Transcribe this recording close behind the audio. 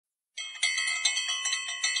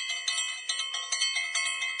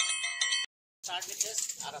start with this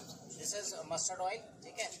garam. This is mustard oil.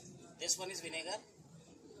 Okay. This one is vinegar.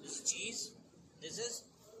 This is cheese. This is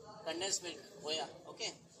condensed milk. Koya.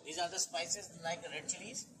 Okay. These are the spices like red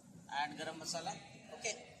chilies and garam masala.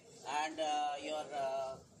 Okay. And your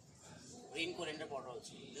green coriander powder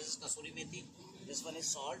also. This is kasuri methi. This one is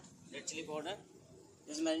salt, red chili powder.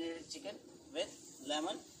 This is marinated chicken with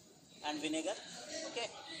lemon and vinegar. Okay.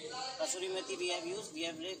 Kasuri methi we have used. We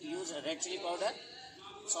have used red chili powder,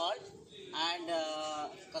 salt, and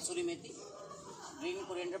kasuri methi. Green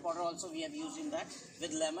coriander powder also we have used in that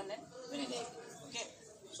with lemon and vinegar. Okay.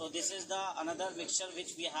 So this is the another mixture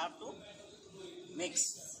which we have to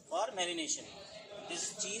mix for marination. This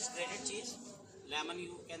is cheese, grated cheese, lemon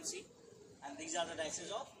you can see, and these are the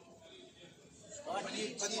dices of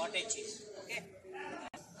cottage cheese. Okay.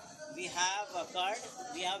 We have curd,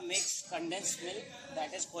 we have mixed condensed milk,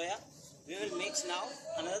 that is koya. We will mix now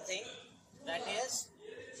another thing, that is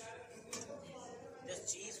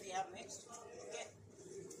this cheese we have mixed. Okay.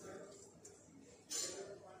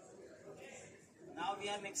 Now we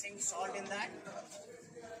are mixing salt in that.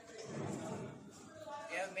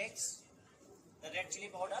 We have mixed the red chili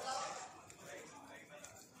powder.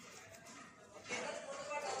 Okay.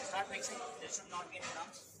 Start mixing. There should not be any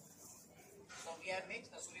lumps. So we have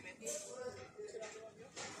mixed kasuri methi.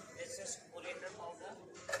 This is coriander powder.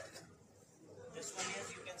 This one is,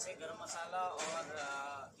 you can say, garam masala or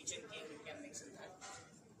kitchen king, you can mix in that.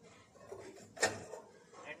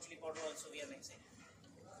 Red chili powder also we are mixing.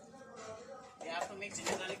 We have to mix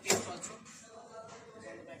ginger garlic paste also. This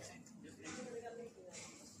on the back side.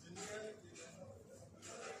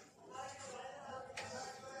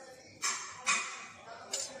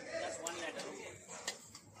 Just one letter. Okay.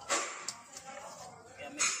 We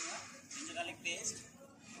are mixing ginger garlic paste.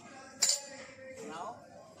 Now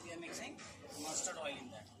we are mixing mustard oil in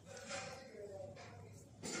that.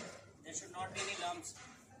 There should not be any lumps.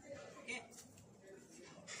 Okay.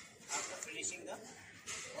 After finishing the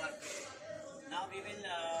work, now we will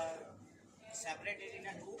separate it in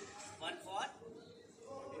a two. One for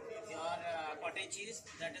your cottage cheese,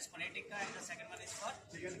 that is paneer tikka, and the second one is for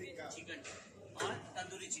chicken or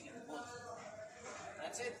tandoori chicken, both.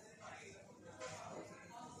 That's it.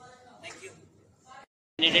 Thank you.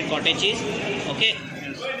 Marinated cottage cheese. Okay.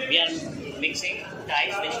 We are mixing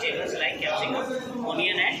diced vegetables like capsicum,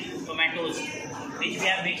 onion, and tomatoes, which we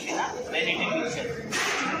have mixed in a marinated mixture.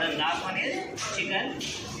 The last one is chicken.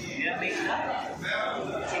 We have mixed the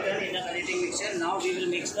chicken in the marinating mixture. Now we will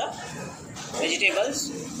mix the vegetables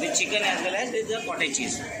with chicken as well as with the cottage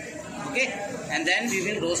cheese. Okay, and then we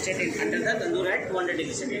will roast it under the tandoor at 200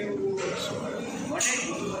 degrees centigrade. Got it?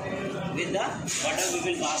 With the butter we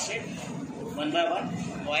will cast it one by one,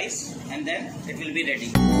 twice, and then it will be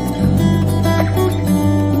ready.